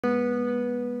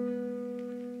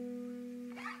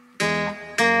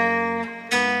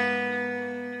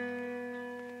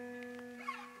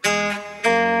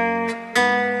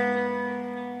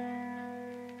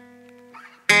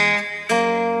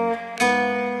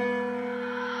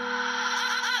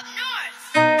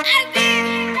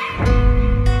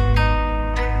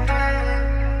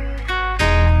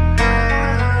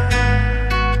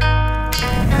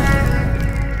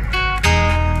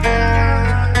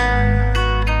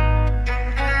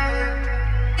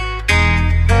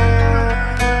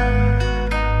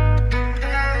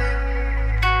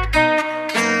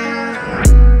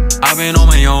been on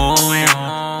my own,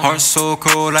 heart so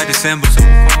cold like December.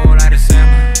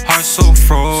 Heart so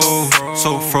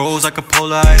froze like a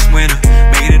polarized winter.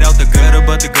 Made it out the gutter,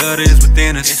 but the gutter is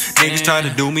within us. Niggas tried to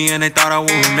do me and they thought I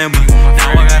would remember.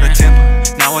 Now I got a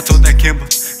temper, now I told that Kimber.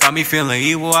 Got me feeling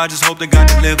evil, I just hope that God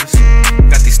delivers.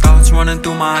 Got these thoughts running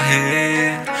through my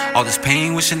head, all this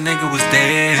pain, wish a nigga was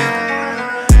dead.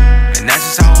 And that's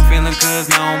just how I'm feeling, cause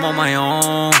now I'm on my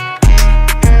own.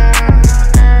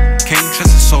 Can't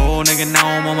trust a soul, nigga, now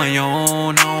I'm on my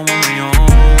own. Now I'm on my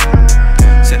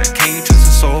own. Said I can't trust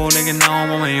a soul, nigga, now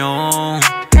I'm on my own.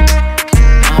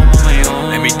 Now I'm on my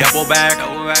own. Let me double back.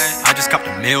 I just copped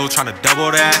a meal, tryna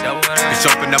double that. Bitch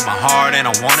opened up my heart and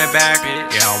I want it back.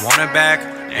 Yeah, I want it back.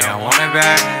 Yeah, I want it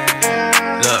back.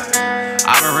 Look,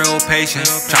 I've been real patient,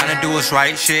 trying to do what's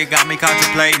right, shit got me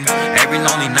contemplating. Every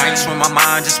lonely nights when my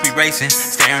mind just be racing,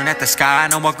 staring at the sky,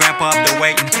 know my grandpa up there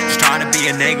waiting. Just trying to be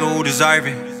a nigga who deserve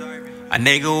it, a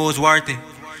nigga who's worth it.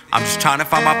 I'm just trying to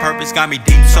find my purpose, got me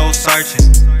deep, so searching.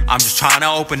 I'm just trying to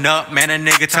open up, man, a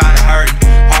nigga tired of hurting.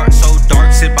 Heart so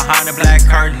dark, sit behind a black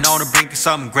curtain, on the brink of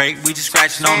something great, we just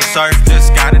scratching on the surface.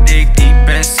 Just gotta dig deep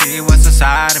and see what's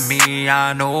inside of me.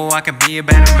 I know I can be a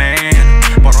better man,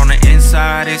 but on the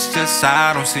inside it's just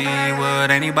I don't see what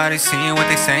anybody's seeing, what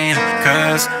they saying.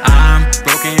 Cause I'm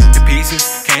broken to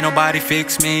pieces, can't nobody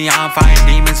fix me, I'm fighting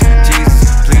demons.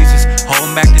 Jesus, please just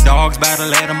hold back the dogs, better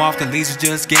let them off the leases.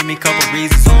 Just give me a couple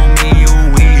reasons on me,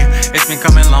 ooh wee. It's been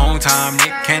coming long time,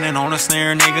 Nick Cannon on the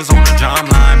snare, niggas on the drum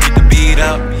line. Beat the beat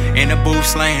up, in the booth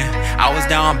slaying. I was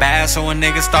down bad, so a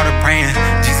nigga started praying.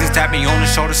 Jesus tapped me on the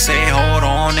shoulder, said, hold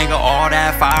on, nigga, all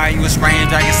that fire you was spraying,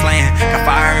 dragon slaying. Got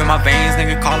fire in my veins,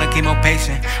 nigga, call it chemo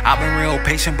patient. I've been real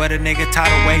patient, but a nigga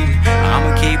tired of waiting.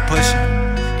 I'ma keep pushing,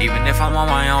 even if I'm on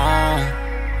my own.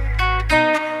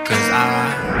 Cause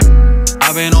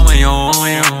I've been on my own,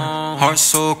 heart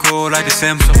so cold like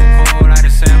December.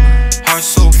 Heart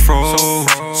so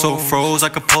froze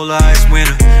like a polarized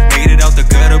winter. Made it out the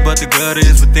gutter, but the gutter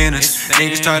is within us.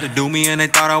 Niggas tried to do me and they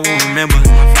thought I would remember.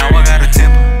 Now I got a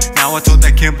temper, now I told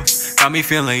that Kimber. Got me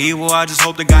feeling evil, I just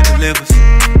hope that God delivers.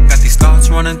 Got these thoughts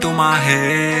running through my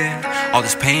head, all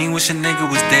this pain, wish a nigga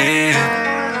was dead.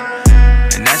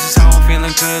 And that's just how I'm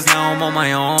feeling, cause now I'm on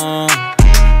my own.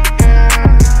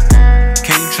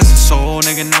 Can't trust a soul,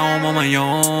 nigga, now I'm on my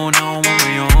own. Now I'm on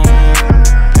my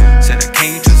own. Said I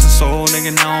can't trust a soul,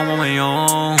 nigga, now I'm on my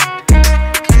own.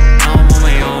 Now I'm on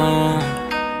my own.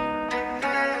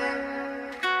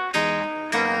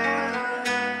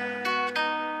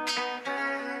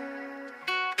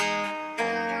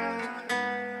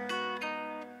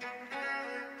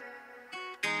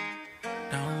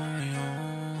 Now